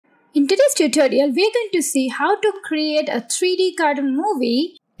In today's tutorial, we're going to see how to create a 3D cartoon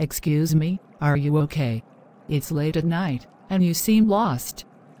movie. Excuse me, are you okay? It's late at night, and you seem lost.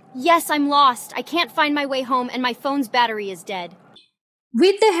 Yes, I'm lost. I can't find my way home and my phone's battery is dead.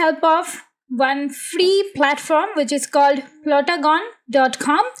 With the help of one free platform which is called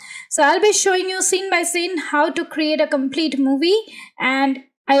plotagon.com. So I'll be showing you scene by scene how to create a complete movie, and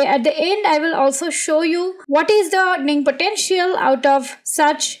at the end I will also show you what is the earning potential out of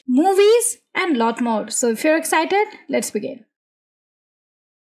such movies and lot more. So if you're excited, let's begin.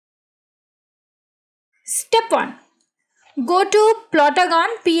 Step 1. Go to plotagon,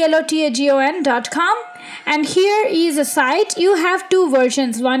 plotagon.com, and here is a site. You have two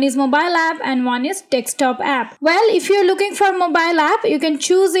versions. One is mobile app and one is desktop app. Well, if you're looking for mobile app, you can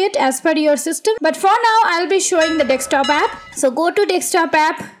choose it as per your system. But for now, I'll be showing the desktop app. So go to desktop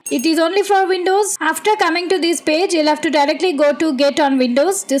app. It is only for Windows. After coming to this page, you'll have to directly go to Get on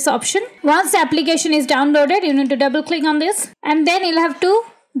Windows, this option. Once the application is downloaded, you need to double click on this. And then you'll have to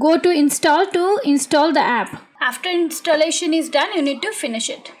go to install the app. After installation is done, you need to finish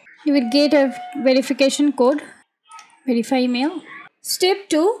it. You will get a verification code. Verify email. Step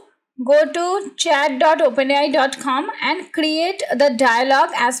 2. Go to chat.openai.com and create the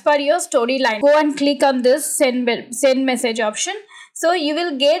dialogue as per your storyline. Go and click on this send message option. So you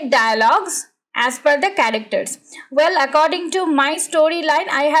will get dialogues as per the characters. Well, according to my storyline,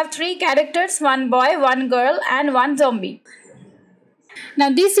 I have 3 characters, 1 boy, 1 girl and 1 zombie. Now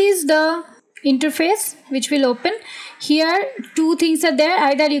this is the interface which will open. Here 2 things are there.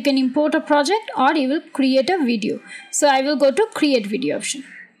 Either you can import a project or you will create a video. So I will go to create video option.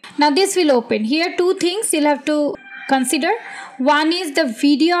 Now this will open. Here 2 things you'll have to consider. One is the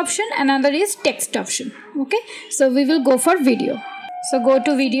video option, another is text option. Okay, so we will go for video. So go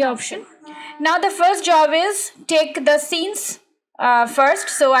to video option. Now the first job is take the scenes first.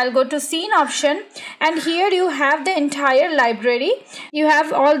 So I'll go to scene option, and here you have the entire library. You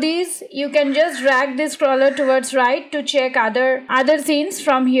have all these. You can just drag this scroller towards right to check other scenes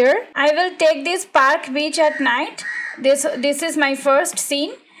from here. I will take this park beach at night. This is my first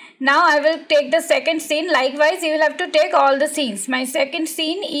scene. Now I will take the second scene. Likewise, you will have to take all the scenes. My second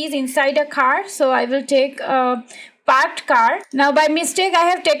scene is inside a car, so I will take a parked car. Now by mistake I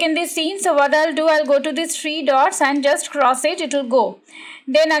have taken this scene, so what I'll do, I'll go to these 3 dots and just cross it, it will go.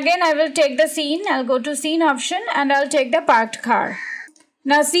 Then again I will take the scene, I'll go to scene option and I'll take the parked car.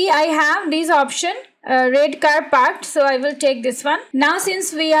 Now see, I have this option, red car parked, so I will take this one. Now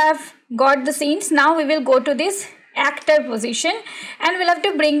since we have got the scenes, now we will go to this actor position and we'll have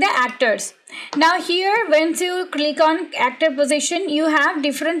to bring the actors. Now here once you click on actor position, you have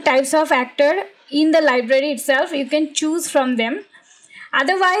different types of actor in the library itself. You can choose from them.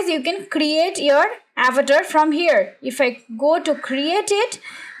 Otherwise you can create your avatar from here. If I go to create it,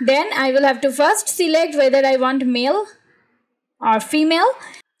 then I will have to first select whether I want male or female.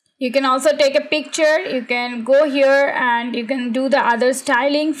 You can also take a picture. You can go here and you can do the other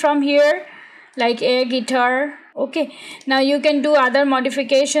styling from here, like air guitar. Okay, now you can do other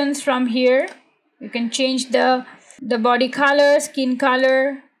modifications from here. You can change the body color, skin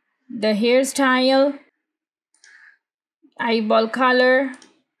color, the hairstyle, eyeball color,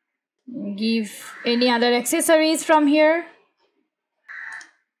 give any other accessories from here.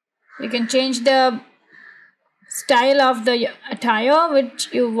 You can change the style of the attire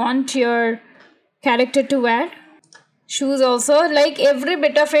which you want your character to wear. Shoes also, like every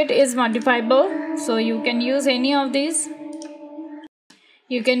bit of it is modifiable, so you can use any of these.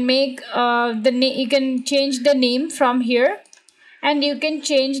 You can make you can change the name from here. And you can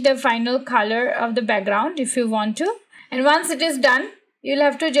change the final color of the background if you want to. And once it is done, you'll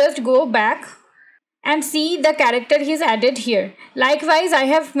have to just go back and see the character he's added here. Likewise, I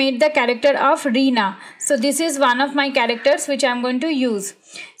have made the character of Reena. So this is one of my characters which I'm going to use.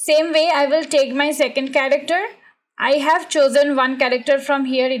 Same way, I will take my second character. I have chosen one character from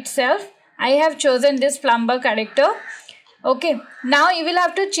here itself. I have chosen this plumber character. Okay, now you will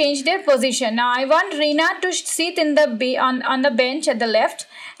have to change their position. Now I want Reena to sit in the on the bench at the left,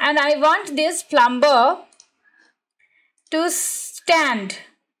 and I want this plumber to stand.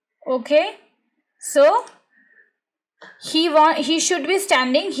 Okay, so he should be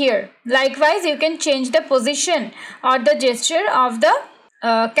standing here. Likewise, you can change the position or the gesture of the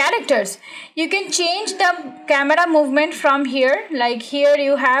characters. You can change the camera movement from here. Like here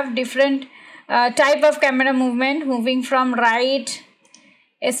you have different type of camera movement, moving from right,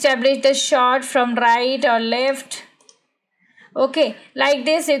 establish the shot from right or left. Okay, like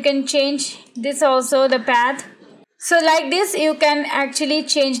this you can change this also, the path. So like this you can actually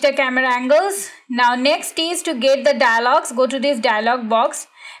change the camera angles. Now next is to get the dialogues. Go to this dialog box.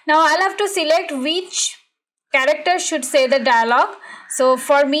 Now I'll have to select which character should say the dialogue. So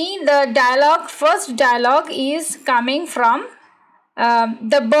for me, the first dialogue is coming from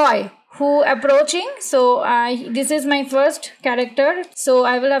the boy who approaching. So this is my first character. So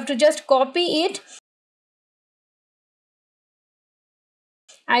I will have to just copy it.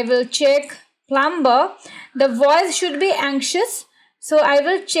 I will check plumber. The voice should be anxious. So I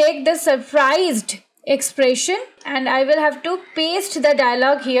will check the surprised expression and I will have to paste the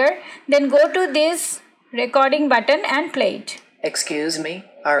dialogue here. Then go to this recording button and play it. Excuse me,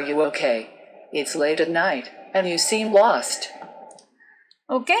 are you okay? It's late at night and you seem lost.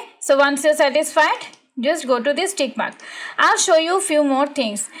 Okay, so once you're satisfied, just go to this tick mark. I'll show you a few more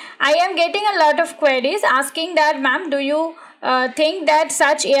things. I am getting a lot of queries asking that, ma'am, do you think that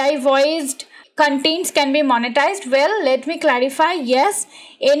such AI voiced contents can be monetized? Well, let me clarify. Yes,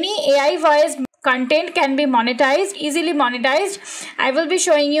 any AI voiced content can be monetized, easily monetized. I will be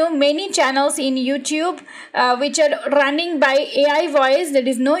showing you many channels in YouTube which are running by AI voice. There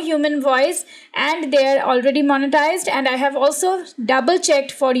is no human voice and they are already monetized, and I have also double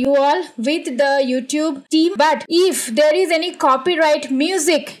checked for you all with the YouTube team. But if there is any copyright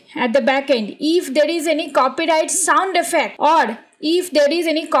music at the back end, if there is any copyright sound effect, or if there is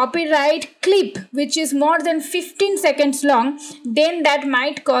any copyright clip which is more than 15 seconds long, then that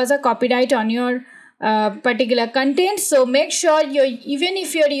might cause a copyright on your particular content. So make sure even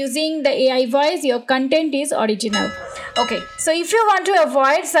if you're using the AI voice, your content is original. Okay, so if you want to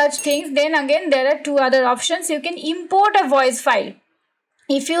avoid such things, then again there are two other options. You can import a voice file.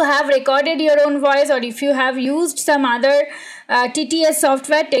 If you have recorded your own voice, or if you have used some other TTS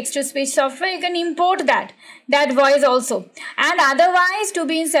software, text-to-speech software, you can import that voice also. And otherwise, to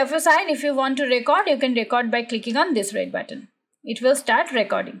be safer side, if you want to record, you can record by clicking on this red button. It will start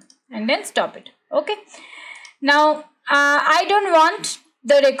recording and then stop it. Okay. Now, I don't want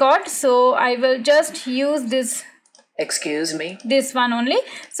the record, so I will just use this. Excuse me. This one only.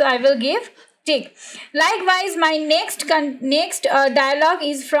 So I will give tick. Likewise, my next dialogue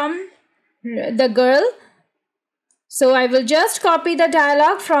is from the girl. So I will just copy the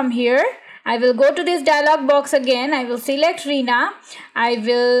dialogue from here. I will go to this dialog box again. I will select Reena. I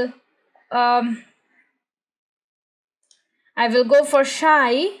will go for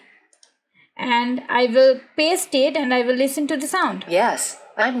shy and I will paste it and I will listen to the sound. Yes,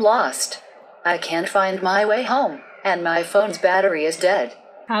 I'm lost. I can't find my way home and my phone's battery is dead.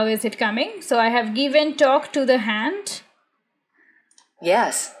 How is it coming? So I have given talk to the hand.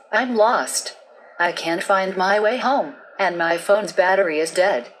 Yes, I'm lost. I can't find my way home and my phone's battery is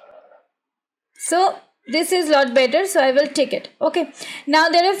dead. So this is a lot better, so I will tick it. Okay, now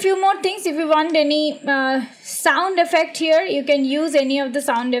there are a few more things. If you want any sound effect here, you can use any of the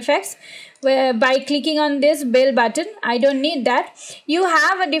sound effects by clicking on this bell button. I don't need that. You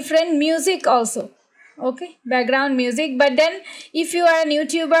have a different music also. Okay, background music. But then if you are a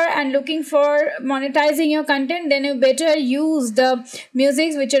YouTuber and looking for monetizing your content, then you better use the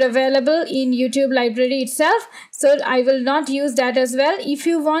music which are available in YouTube library itself. So I will not use that as well. If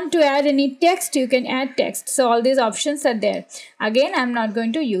you want to add any text, you can add text. So all these options are there. Again, I'm not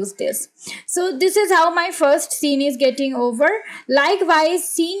going to use this. So this is how my first scene is getting over. Likewise,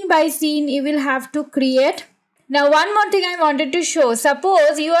 scene by scene, you will have to create. Now one more thing I wanted to show.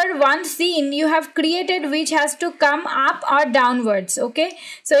 Suppose your one scene you have created which has to come up or downwards. Okay.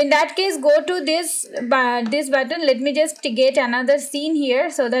 So in that case, go to this button. Let me just get another scene here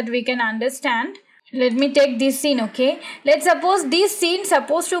so that we can understand. Let me take this scene. Okay. Let's suppose this scene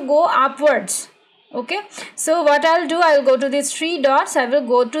supposed to go upwards. Okay. So what I'll do, I'll go to these three dots. I will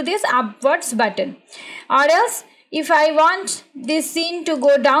go to this upwards button. Or else, if I want this scene to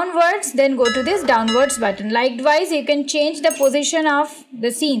go downwards, then go to this downwards button. Likewise, you can change the position of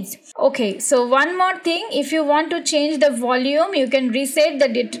the scenes. Okay, so one more thing. If you want to change the volume, you can reset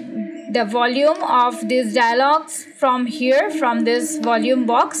the volume of these dialogues from here, from this volume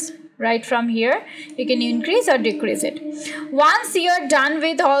box. Right from here, you can increase or decrease it. Once you are done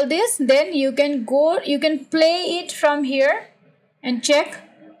with all this, then you can play it from here and check.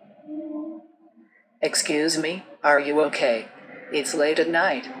 Excuse me, are you okay? It's late at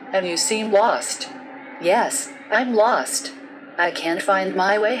night and you seem lost. Yes, I'm lost. I can't find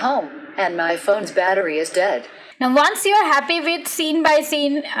my way home and my phone's battery is dead. Now once you are happy with scene by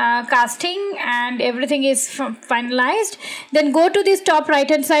scene casting and everything is finalized, then go to this top right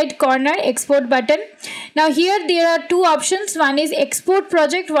hand side corner export button. Now here there are two options. One is export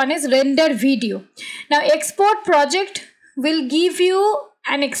project, one is render video. Now export project will give you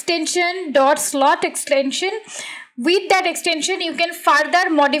an extension, .slot extension, with that extension you can further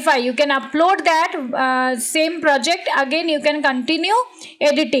modify, you can upload that same project again, you can continue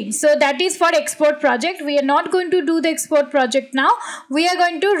editing. So that is for export project. We are not going to do the export project now, we are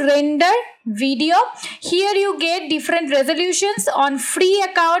going to render video. Here you get different resolutions on free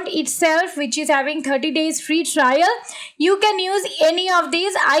account itself, which is having 30 days free trial. You can use any of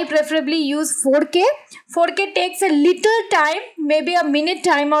these. I preferably use 4K. 4K takes a little time, maybe a minute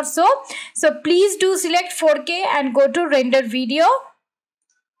time or so. So please do select 4K and go to render video.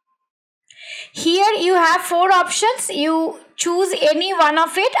 Here you have 4 options. You choose any one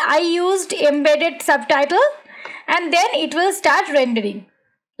of it. I used embedded subtitle and then it will start rendering.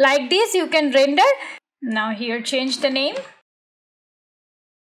 Like this you can render. Now here change the name.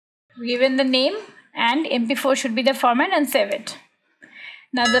 Given the name and MP4 should be the format and save it.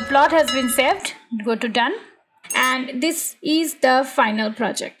 Now the plot has been saved. Go to done. And this is the final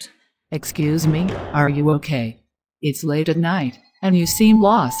project. Excuse me, are you okay? It's late at night and you seem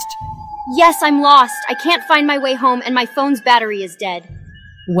lost. Yes, I'm lost. I can't find my way home and my phone's battery is dead.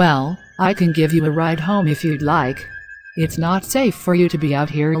 Well, I can give you a ride home if you'd like. It's not safe for you to be out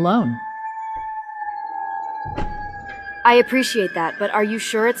here alone. I appreciate that, but are you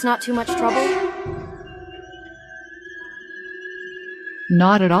sure it's not too much trouble?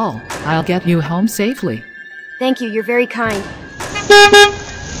 Not at all. I'll get you home safely. Thank you, you're very kind.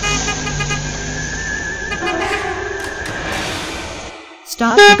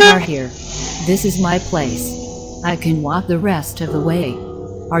 Stop the car here. This is my place. I can walk the rest of the way.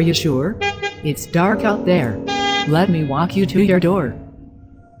 Are you sure? It's dark out there. Let me walk you to your door.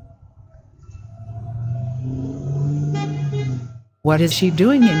 What is she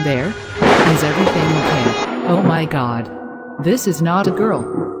doing in there? Is everything okay? Oh my god. This is not a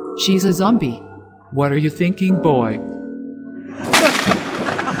girl. She's a zombie. What are you thinking, boy?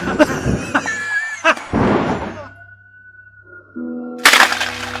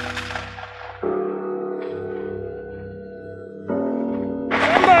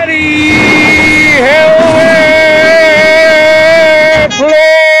 Somebody help me,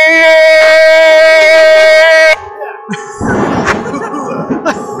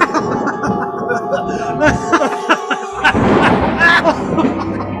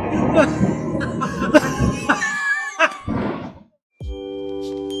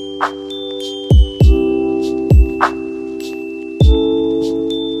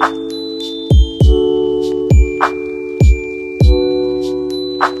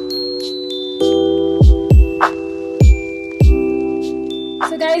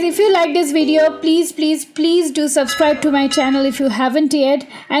 So guys, if you like this video, please do subscribe to my channel if you haven't yet,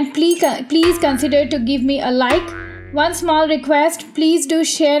 and please consider to give me a like. One small request, please do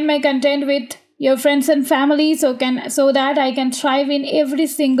share my content with your friends and family so that I can thrive in every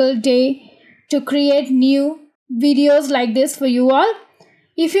single day to create new videos like this for you all.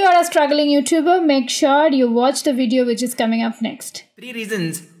 If you are a struggling YouTuber, make sure you watch the video which is coming up next. 3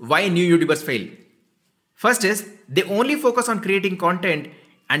 reasons why new YouTubers fail. First is, they only focus on creating content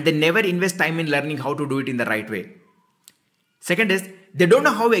and they never invest time in learning how to do it in the right way. Second is, they don't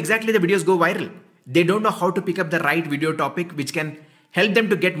know how exactly the videos go viral. They don't know how to pick up the right video topic which can help them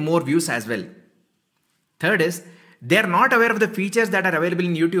to get more views as well. Third is, they are not aware of the features that are available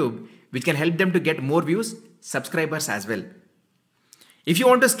in YouTube which can help them to get more views, subscribers as well. If you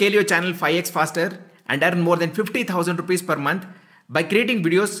want to scale your channel 5x faster and earn more than 50,000 rupees per month by creating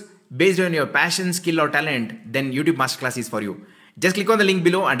videos based on your passion, skill or talent, then YouTube Masterclass is for you. Just click on the link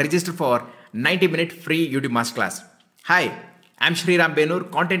below and register for 90-minute free YouTube Masterclass. Hi, I'm Sriram Benur,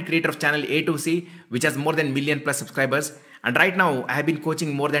 content creator of channel A2C, which has more than 1 million plus subscribers. And right now, I have been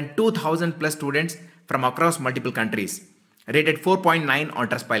coaching more than 2,000 plus students from across multiple countries. Rated 4.9 on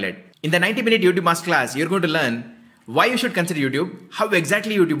Trustpilot. In the 90-minute YouTube Masterclass, you're going to learn why you should consider YouTube, how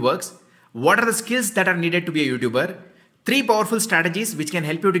exactly YouTube works, what are the skills that are needed to be a YouTuber, 3 powerful strategies which can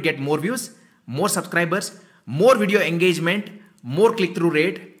help you to get more views, more subscribers, more video engagement, more click-through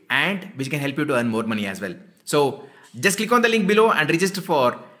rate, and which can help you to earn more money as well. So just click on the link below and register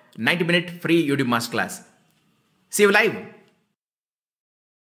for 90-minute free YouTube Masterclass. See you live.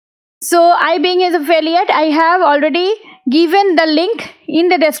 So I being his affiliate, I have already given the link in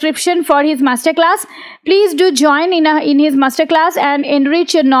the description for his masterclass. Please do join in his masterclass and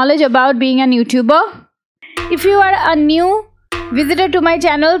enrich your knowledge about being a YouTuber. If you are a new visitor to my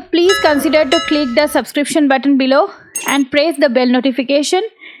channel, please consider to click the subscription button below and press the bell notification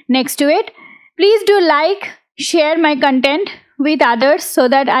next to it. Please do like, share my content with others so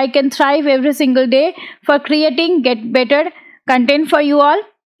that I can thrive every single day for creating better content for you all.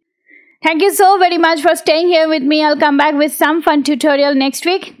 Thank you so very much for staying here with me. I'll come back with some fun tutorial next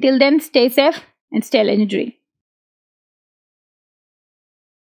week. Till then, stay safe and stay legendary.